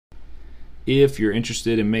If you're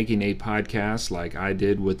interested in making a podcast like I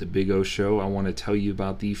did with the Big O Show, I want to tell you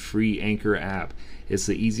about the free Anchor app. It's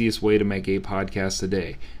the easiest way to make a podcast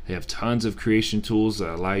today. They have tons of creation tools that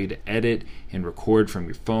allow you to edit and record from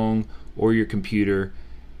your phone or your computer,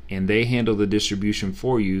 and they handle the distribution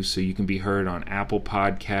for you so you can be heard on Apple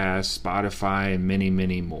Podcasts, Spotify, and many,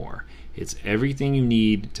 many more. It's everything you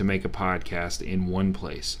need to make a podcast in one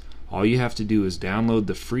place. All you have to do is download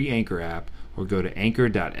the free Anchor app or go to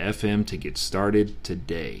anchor.fm to get started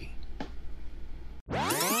today.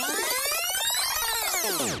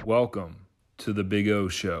 Welcome to the Big O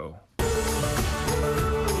Show.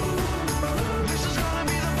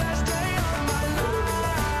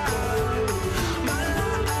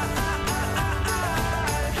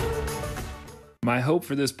 My hope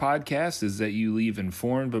for this podcast is that you leave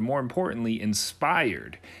informed, but more importantly,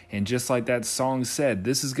 inspired. And just like that song said,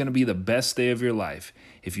 this is going to be the best day of your life.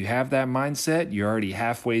 If you have that mindset, you're already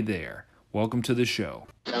halfway there. Welcome to the show.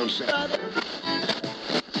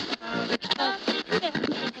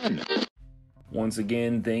 Once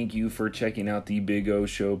again, thank you for checking out the Big O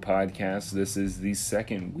Show podcast. This is the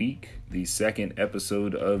second week, the second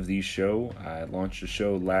episode of the show. I launched the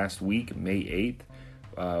show last week, May 8th.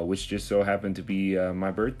 Which just so happened to be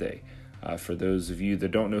my birthday. For those of you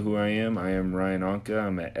that don't know who I am Ryan Anka.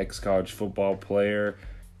 I'm an ex-college football player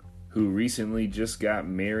who recently just got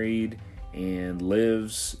married and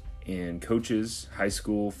lives and coaches high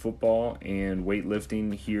school football and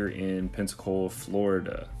weightlifting here in Pensacola,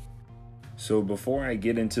 Florida. So before I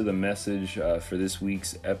get into the message for this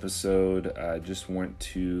week's episode, I just want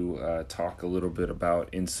to talk a little bit about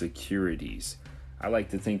insecurities. I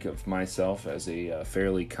like to think of myself as a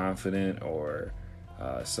fairly confident or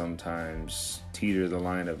sometimes teeter the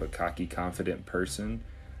line of a cocky, confident person.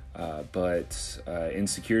 But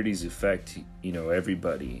insecurities affect,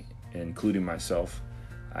 everybody, including myself.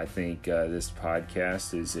 I think this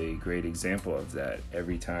podcast is a great example of that.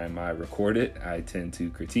 Every time I record it, I tend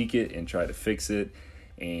to critique it and try to fix it.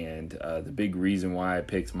 And the big reason why I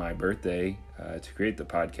picked my birthday to create the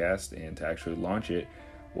podcast and to actually launch it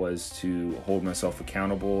was to hold myself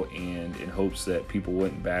accountable and in hopes that people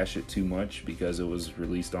wouldn't bash it too much because it was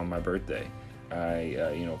released on my birthday. I,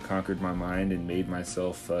 conquered my mind and made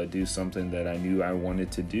myself do something that I knew I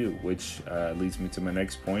wanted to do, which leads me to my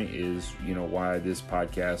next point is, why this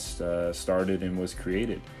podcast started and was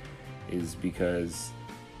created is because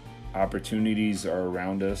opportunities are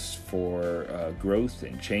around us for growth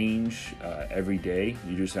and change every day.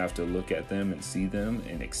 You just have to look at them and see them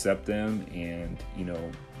and accept them and,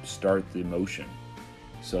 start the motion.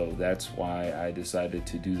 So that's why I decided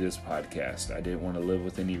to do this podcast. I didn't want to live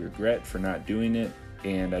with any regret for not doing it,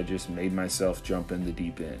 and I just made myself jump in the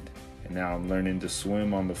deep end. And now I'm learning to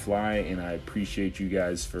swim on the fly, and I appreciate you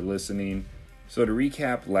guys for listening. So to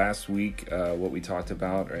recap last week, what we talked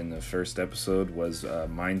about in the first episode was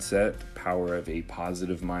mindset, power of a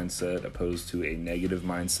positive mindset opposed to a negative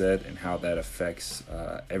mindset, and how that affects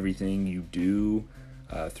everything you do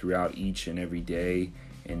throughout each and every day.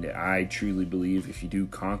 And I truly believe if you do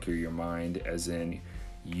conquer your mind, as in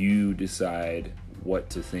you decide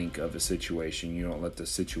what to think of a situation, you don't let the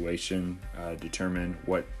situation determine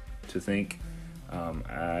what to think,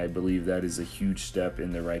 I believe that is a huge step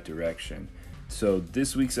in the right direction. So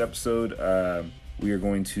this week's episode, we are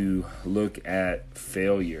going to look at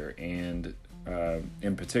failure and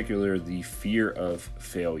in particular the fear of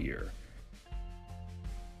failure.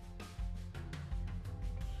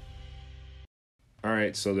 All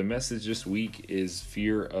right, so the message this week is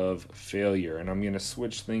fear of failure, and I'm going to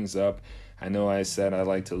switch things up. I know I said I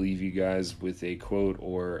like to leave you guys with a quote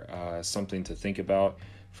or something to think about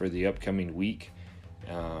for the upcoming week.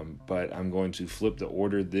 But I'm going to flip the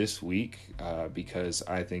order this week because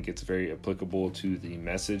I think it's very applicable to the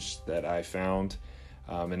message that I found.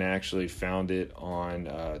 And I actually found it on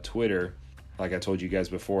Twitter. Like I told you guys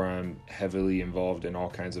before, I'm heavily involved in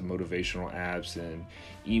all kinds of motivational apps and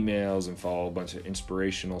emails and follow a bunch of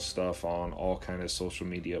inspirational stuff on all kinds of social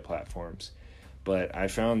media platforms. But I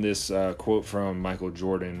found this quote from Michael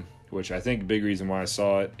Jordan, which I think a big reason why I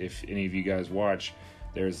saw it, if any of you guys watch,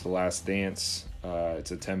 there's The Last Dance.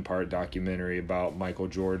 It's a 10-part documentary about Michael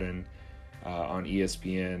Jordan on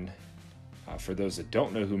ESPN. For those that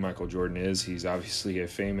don't know who Michael Jordan is, he's obviously a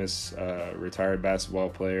famous retired basketball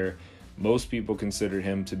player. Most people consider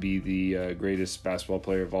him to be the greatest basketball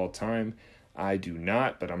player of all time. I do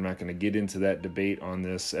not, but I'm not going to get into that debate on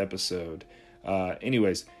this episode.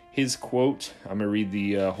 Anyways, his quote, I'm going to read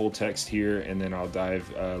the whole text here, and then I'll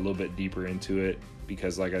dive a little bit deeper into it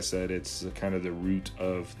because, like I said, it's kind of the root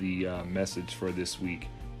of the message for this week.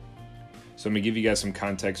 So I'm going to give you guys some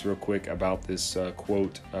context real quick about this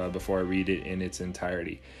quote before I read it in its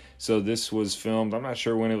entirety. So this was filmed, I'm not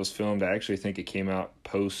sure when it was filmed. I actually think it came out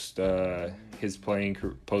post Michael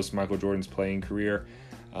Jordan's playing career.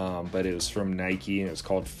 But it was from Nike, and it was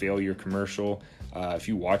called Failure Commercial. If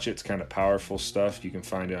you watch it, it's kind of powerful stuff. You can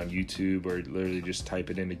find it on YouTube or literally just type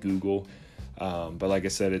it into Google. But like I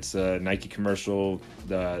said, it's a Nike commercial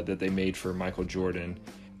that they made for Michael Jordan.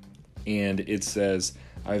 And it says,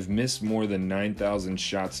 "I've missed more than 9,000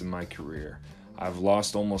 shots in my career. I've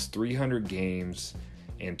lost almost 300 games,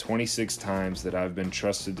 and 26 times that I've been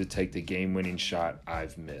trusted to take the game-winning shot,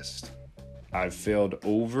 I've missed. I've failed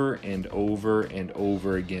over and over and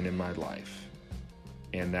over again in my life,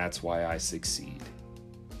 and that's why I succeed."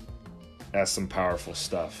 That's some powerful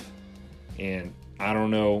stuff. And I don't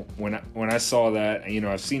know, when I saw that,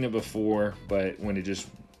 I've seen it before, but when it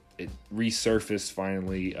resurfaced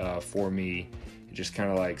finally for me, it just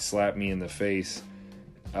kind of like slapped me in the face.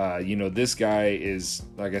 This guy is,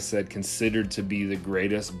 like I said, considered to be the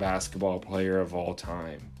greatest basketball player of all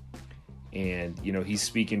time. And, he's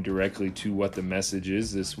speaking directly to what the message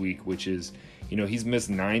is this week, which is, he's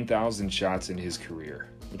missed 9,000 shots in his career,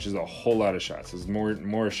 which is a whole lot of shots. It's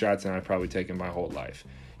more shots than I've probably taken my whole life.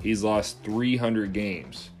 He's lost 300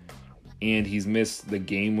 games, and he's missed the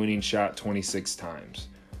game-winning shot 26 times.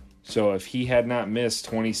 So if he had not missed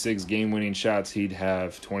 26 game-winning shots, he'd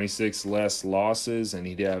have 26 less losses, and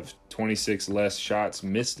he'd have 26 less shots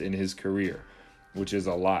missed in his career, which is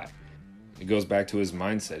a lot. It goes back to his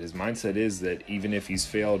mindset. His mindset is that even if he's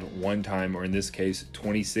failed one time, or in this case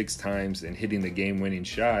 26 times, in hitting the game-winning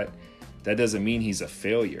shot, that doesn't mean he's a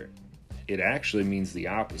failure. It actually means the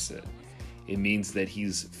opposite. It means that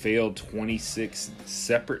he's failed 26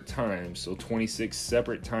 separate times. So 26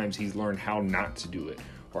 separate times he's learned how not to do it,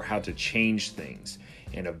 or how to change things.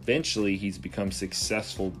 And eventually he's become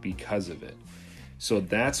successful because of it. So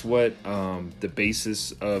that's what the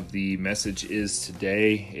basis of the message is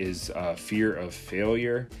today, is fear of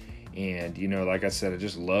failure. And, like I said, I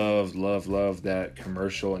just love that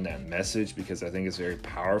commercial and that message, because I think it's very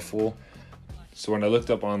powerful. So when I looked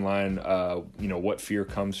up online, what fear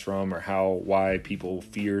comes from, or why people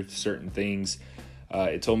fear certain things,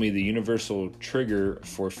 it told me the universal trigger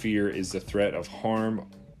for fear is the threat of harm,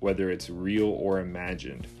 whether it's real or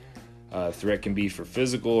imagined. Threat can be for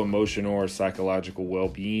physical, emotional, or psychological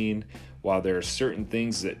well-being. While there are certain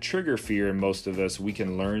things that trigger fear in most of us, we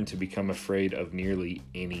can learn to become afraid of nearly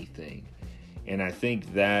anything. And I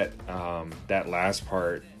think that that last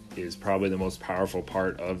part is probably the most powerful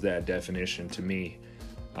part of that definition to me.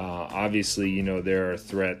 Obviously, there are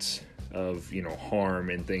threats of, harm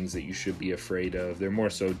and things that you should be afraid of. They're more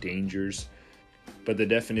so dangers. But the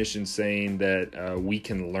definition saying that we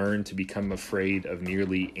can learn to become afraid of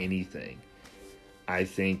nearly anything, I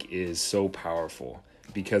think is so powerful,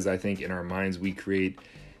 because I think in our minds we create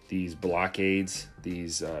these blockades,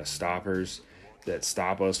 these stoppers that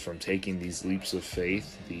stop us from taking these leaps of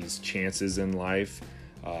faith, these chances in life,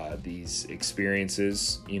 these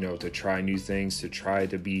experiences, to try new things, to try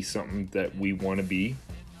to be something that we want to be,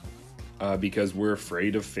 because we're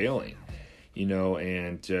afraid of failing.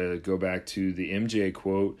 And to go back to the MJ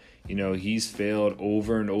quote, he's failed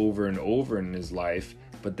over and over and over in his life,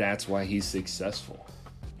 but that's why he's successful.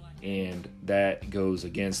 And that goes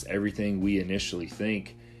against everything we initially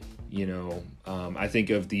think. I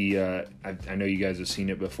think of I know you guys have seen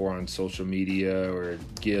it before on social media or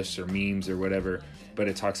GIFs or memes or whatever, but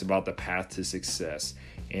it talks about the path to success.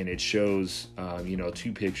 And it shows,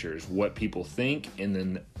 two pictures, what people think, and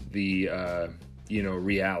then the,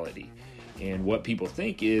 reality. And what people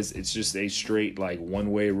think is it's just a straight, like,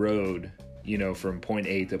 one-way road, from point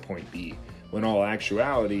A to point B. When all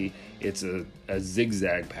actuality, it's a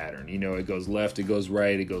zigzag pattern. It goes left, it goes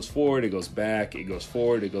right, it goes forward, it goes back, it goes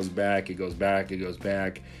forward, it goes back, it goes back, it goes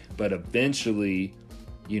back. But eventually,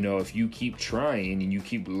 if you keep trying and you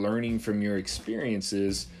keep learning from your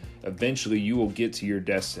experiences, eventually you will get to your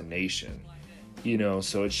destination.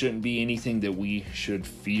 So it shouldn't be anything that we should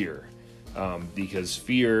fear, because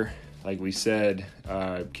fear, like we said,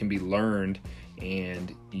 can be learned,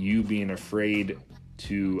 and you being afraid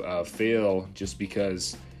to fail just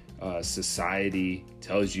because society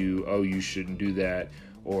tells you, oh, you shouldn't do that,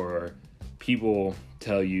 or people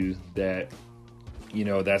tell you that,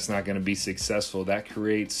 that's not going to be successful, that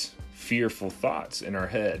creates fearful thoughts in our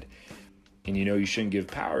head. And, you shouldn't give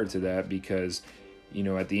power to that, because,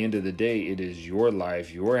 at the end of the day, it is your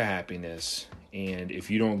life, your happiness. And if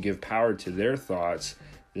you don't give power to their thoughts,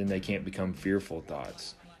 then they can't become fearful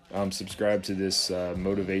thoughts. Subscribe to this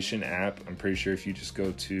motivation app. I'm pretty sure if you just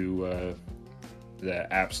go to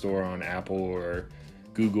the App Store on Apple or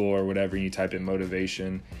Google or whatever, and you type in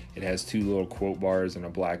motivation, it has 2 little quote bars and a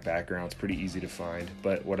black background. It's pretty easy to find.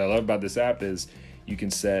 But what I love about this app is you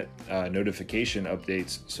can set notification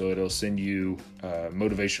updates, so it'll send you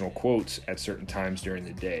motivational quotes at certain times during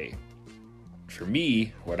the day. For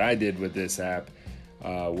me, what I did with this app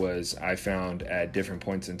was I found at different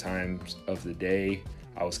points in times of the day,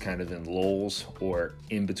 I was kind of in lulls or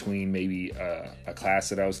in between maybe a class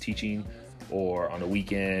that I was teaching, or on a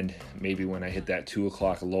weekend, maybe when I hit that 2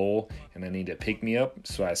 o'clock lull and I need to pick me up.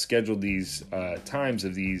 So I scheduled these times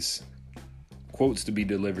of these quotes to be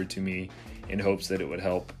delivered to me in hopes that it would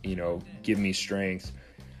help, give me strength.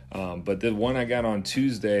 But the one I got on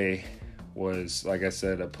Tuesday was, like I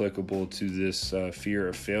said, applicable to this fear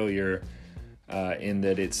of failure, in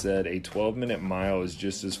that it said a 12-minute mile is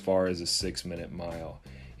just as far as a 6-minute mile.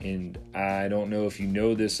 And I don't know if you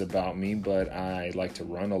know this about me, but I like to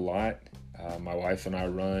run a lot. My wife and I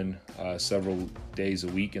run several days a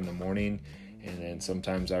week in the morning, and then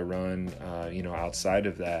sometimes I run, outside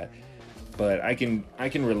of that. But I can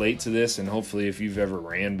relate to this, and hopefully if you've ever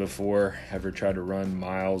ran before, ever tried to run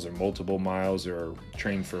miles or multiple miles or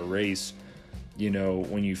train for a race,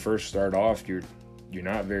 when you first start off, you're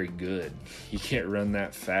not very good. You can't run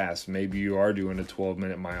that fast. Maybe you are doing a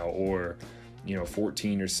 12-minute mile or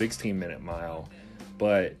 14 or 16-minute mile.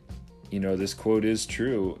 But this quote is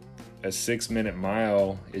true. A 6-minute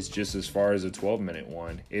mile is just as far as a 12-minute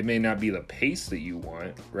one. It may not be the pace that you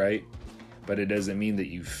want, right? But it doesn't mean that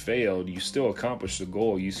you failed. You still accomplished the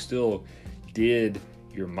goal. You still did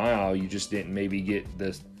your mile. You just didn't maybe get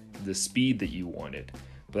the speed that you wanted.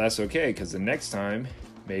 But that's okay, because the next time,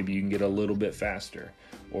 maybe you can get a little bit faster,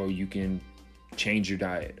 or you can change your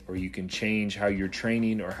diet, or you can change how you're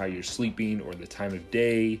training or how you're sleeping or the time of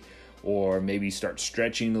day, or maybe start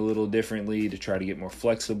stretching a little differently to try to get more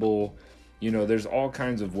flexible. There's all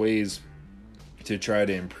kinds of ways to try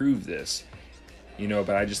to improve this,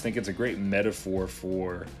 but I just think it's a great metaphor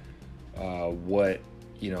for what,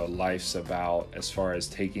 life's about, as far as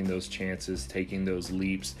taking those chances, taking those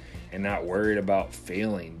leaps, and not worried about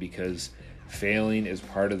failing, because failing is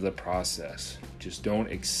part of the process. Just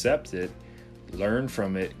don't accept it, learn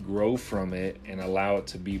from it, grow from it, and allow it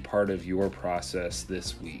to be part of your process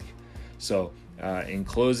this week. So in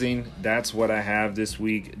closing, that's what I have this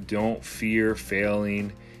week. Don't fear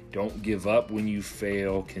failing. Don't give up when you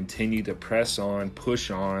fail. Continue to press on,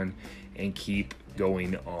 push on, and keep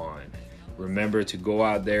going on. Remember to go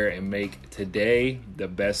out there and make today the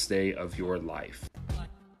best day of your life.